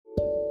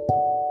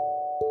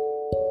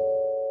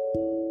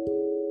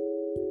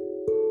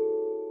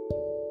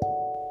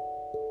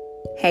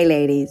Hey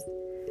ladies,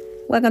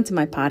 welcome to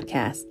my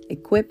podcast,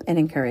 Equip and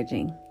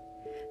Encouraging.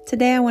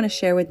 Today I want to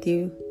share with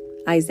you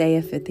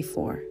Isaiah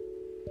 54.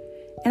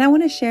 And I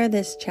want to share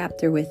this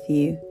chapter with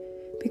you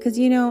because,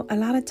 a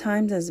lot of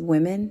times as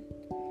women,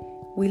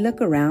 we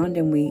look around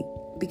and we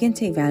begin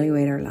to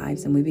evaluate our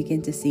lives and we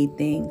begin to see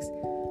things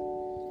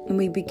and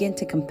we begin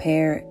to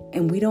compare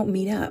and we don't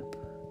meet up.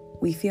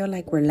 We feel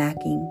like we're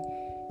lacking.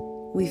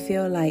 We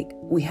feel like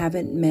we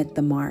haven't met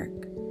the mark.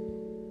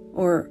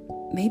 Or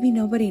maybe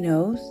nobody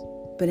knows,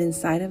 but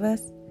inside of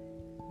us,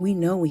 we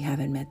know we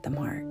haven't met the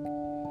mark.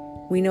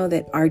 We know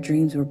that our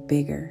dreams were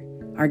bigger,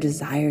 our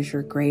desires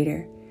were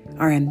greater,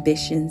 our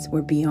ambitions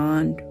were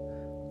beyond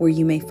where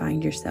you may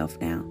find yourself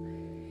now.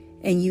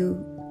 And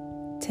you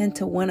tend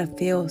to want to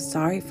feel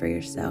sorry for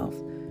yourself,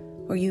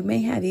 or you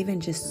may have even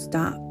just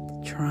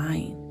stopped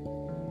trying.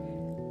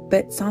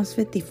 But Psalms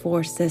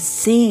 54 says,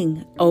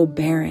 "Sing, O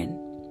barren,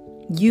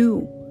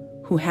 you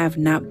who have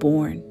not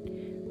borne.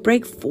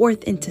 Break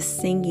forth into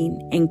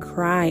singing and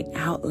cry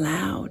out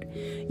loud,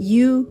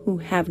 you who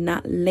have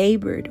not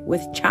labored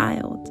with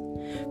child.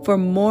 For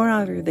more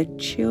are the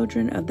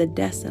children of the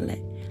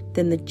desolate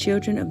than the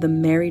children of the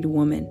married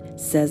woman,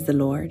 says the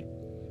Lord.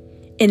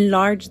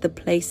 Enlarge the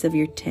place of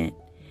your tent,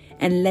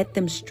 and let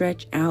them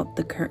stretch out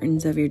the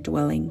curtains of your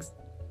dwellings.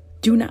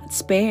 Do not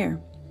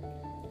spare.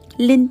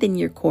 Lengthen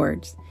your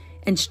cords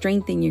and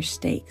strengthen your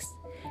stakes,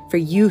 for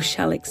you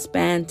shall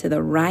expand to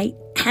the right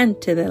and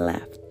to the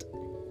left."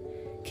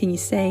 Can you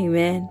say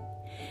amen?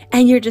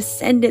 "And your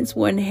descendants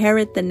will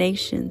inherit the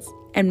nations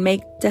and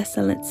make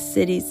desolate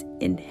cities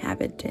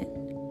inhabited.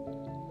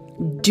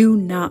 Do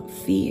not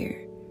fear,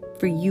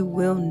 for you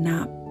will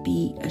not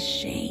be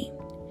ashamed.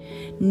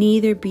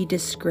 Neither be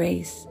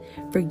disgraced,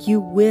 for you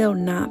will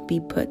not be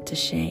put to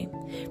shame.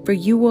 For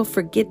you will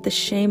forget the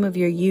shame of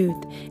your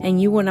youth,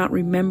 and you will not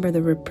remember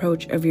the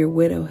reproach of your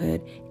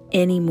widowhood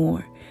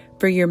anymore.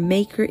 For your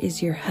Maker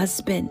is your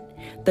husband,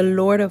 the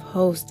Lord of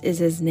hosts is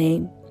his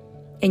name,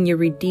 and your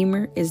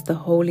Redeemer is the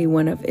Holy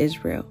One of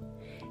Israel.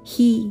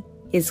 He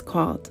is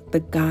called the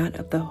God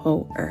of the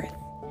whole earth."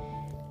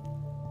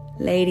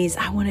 Ladies,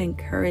 I want to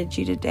encourage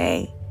you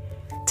today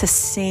to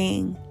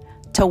sing,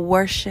 to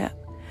worship,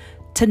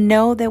 to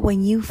know that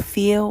when you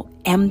feel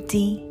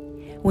empty,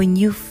 when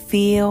you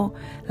feel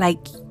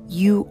like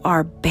you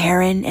are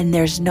barren and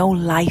there's no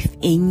life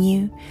in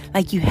you,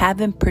 like you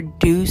haven't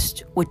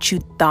produced what you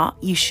thought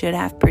you should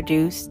have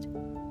produced,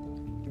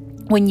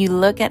 when you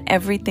look at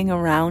everything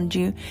around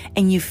you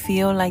and you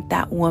feel like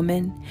that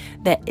woman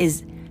that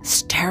is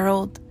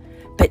sterile,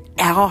 but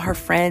all her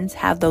friends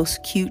have those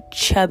cute,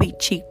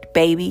 chubby-cheeked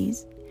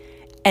babies,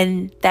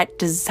 and that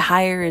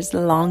desire is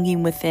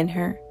longing within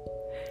her,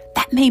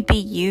 that may be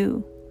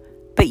you,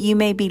 but you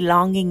may be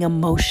longing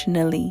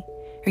emotionally,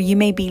 or you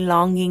may be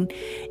longing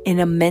in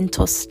a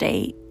mental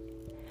state,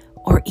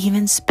 or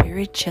even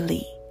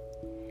spiritually.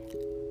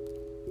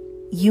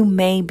 You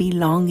may be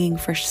longing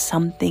for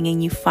something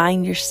and you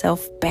find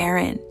yourself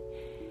barren.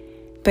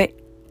 But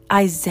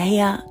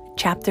Isaiah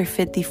chapter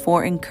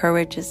 54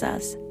 encourages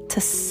us to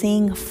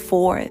sing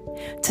forth,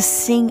 to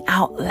sing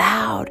out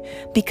loud,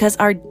 because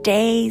our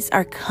days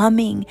are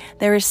coming.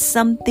 There is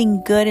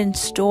something good in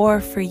store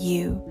for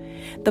you.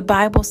 The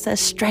Bible says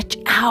stretch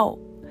out,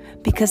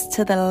 because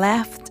to the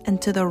left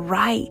and to the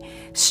right,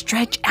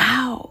 stretch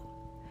out,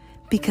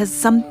 because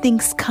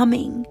something's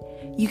coming.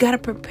 You got to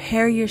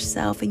prepare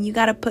yourself and you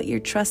got to put your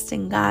trust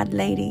in God,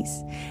 ladies,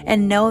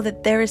 and know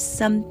that there is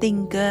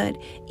something good,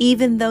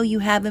 even though you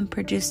haven't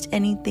produced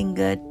anything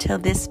good till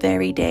this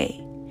very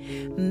day.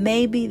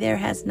 Maybe there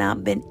has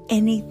not been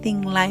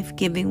anything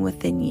life-giving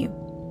within you.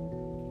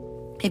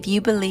 If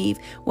you believe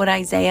what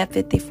Isaiah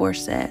 54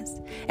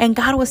 says, and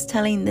God was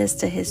telling this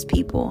to his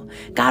people,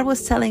 God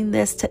was telling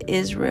this to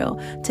Israel,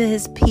 to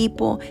his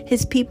people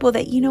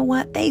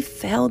that, they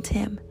failed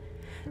him.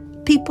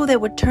 People that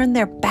would turn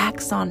their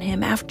backs on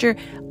him after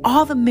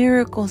all the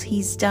miracles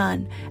he's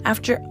done,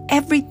 after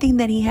everything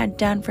that he had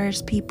done for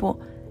his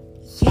people,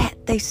 yet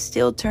they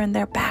still turned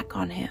their back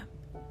on him.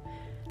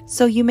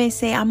 So you may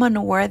say, "I'm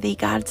unworthy.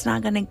 God's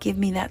not going to give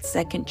me that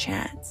second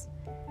chance."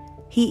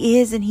 He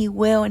is, and he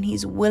will, and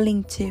he's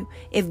willing to,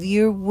 if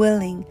you're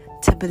willing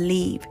to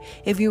believe,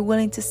 if you're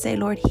willing to say,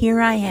 "Lord, here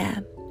I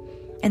am,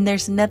 and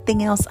there's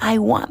nothing else I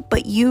want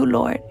but you,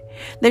 Lord.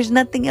 There's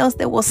nothing else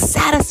that will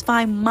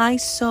satisfy my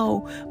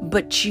soul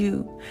but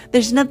you.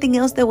 There's nothing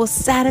else that will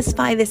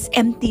satisfy this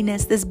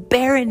emptiness, this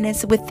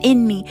barrenness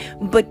within me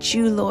but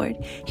you, Lord.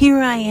 Here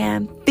I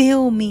am.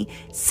 Fill me,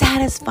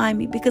 satisfy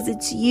me, because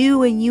it's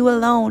you and you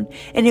alone."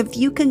 And if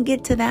you can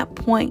get to that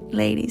point,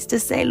 ladies, to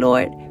say,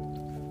 "Lord,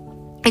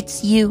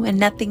 it's you and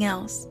nothing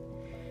else,"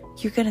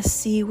 you're going to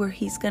see where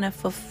he's going to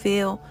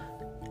fulfill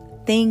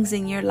things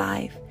in your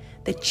life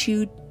that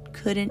you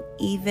couldn't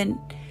even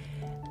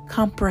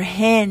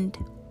comprehend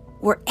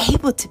were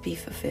able to be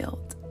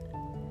fulfilled.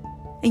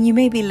 And you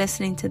may be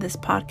listening to this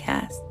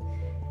podcast,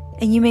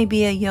 and you may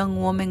be a young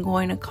woman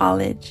going to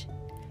college.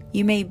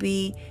 You may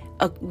be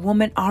a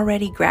woman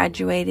already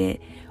graduated,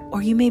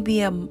 or you may be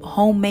a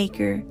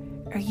homemaker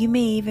Or you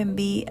may even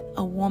be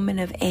a woman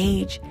of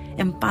age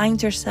and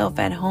find yourself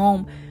at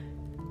home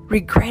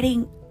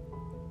regretting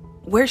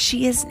where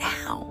she is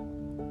now.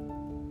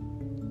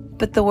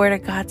 But the Word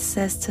of God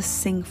says to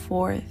sing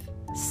forth.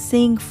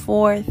 Sing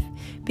forth.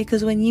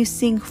 Because when you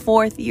sing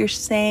forth, you're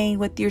saying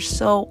with your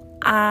soul,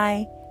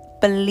 I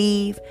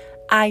believe,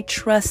 I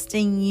trust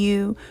in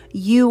you.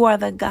 You are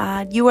the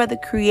God. You are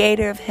the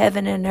creator of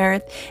heaven and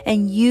earth.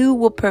 And you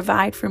will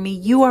provide for me.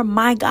 You are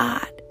my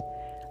God.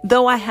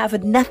 Though I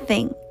have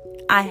nothing,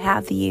 I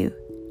have you.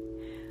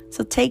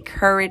 So take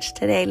courage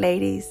today,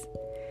 ladies.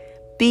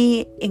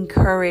 Be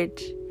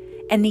encouraged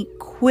and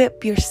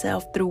equip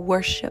yourself through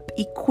worship.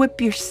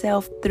 Equip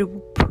yourself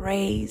through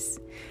praise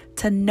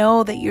to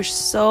know that your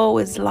soul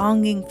is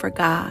longing for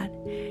God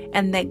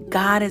and that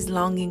God is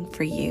longing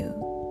for you.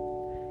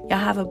 Y'all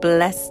have a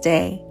blessed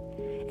day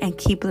and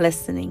keep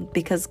listening,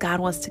 because God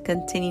wants to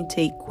continue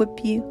to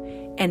equip you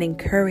and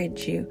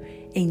encourage you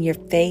in your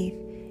faith,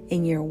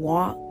 in your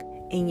walk,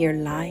 in your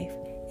life,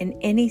 in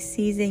any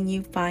season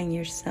you find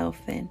yourself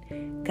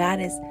in. God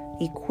is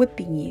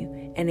equipping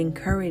you and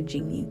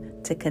encouraging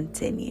you to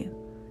continue.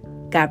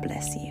 God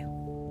bless you.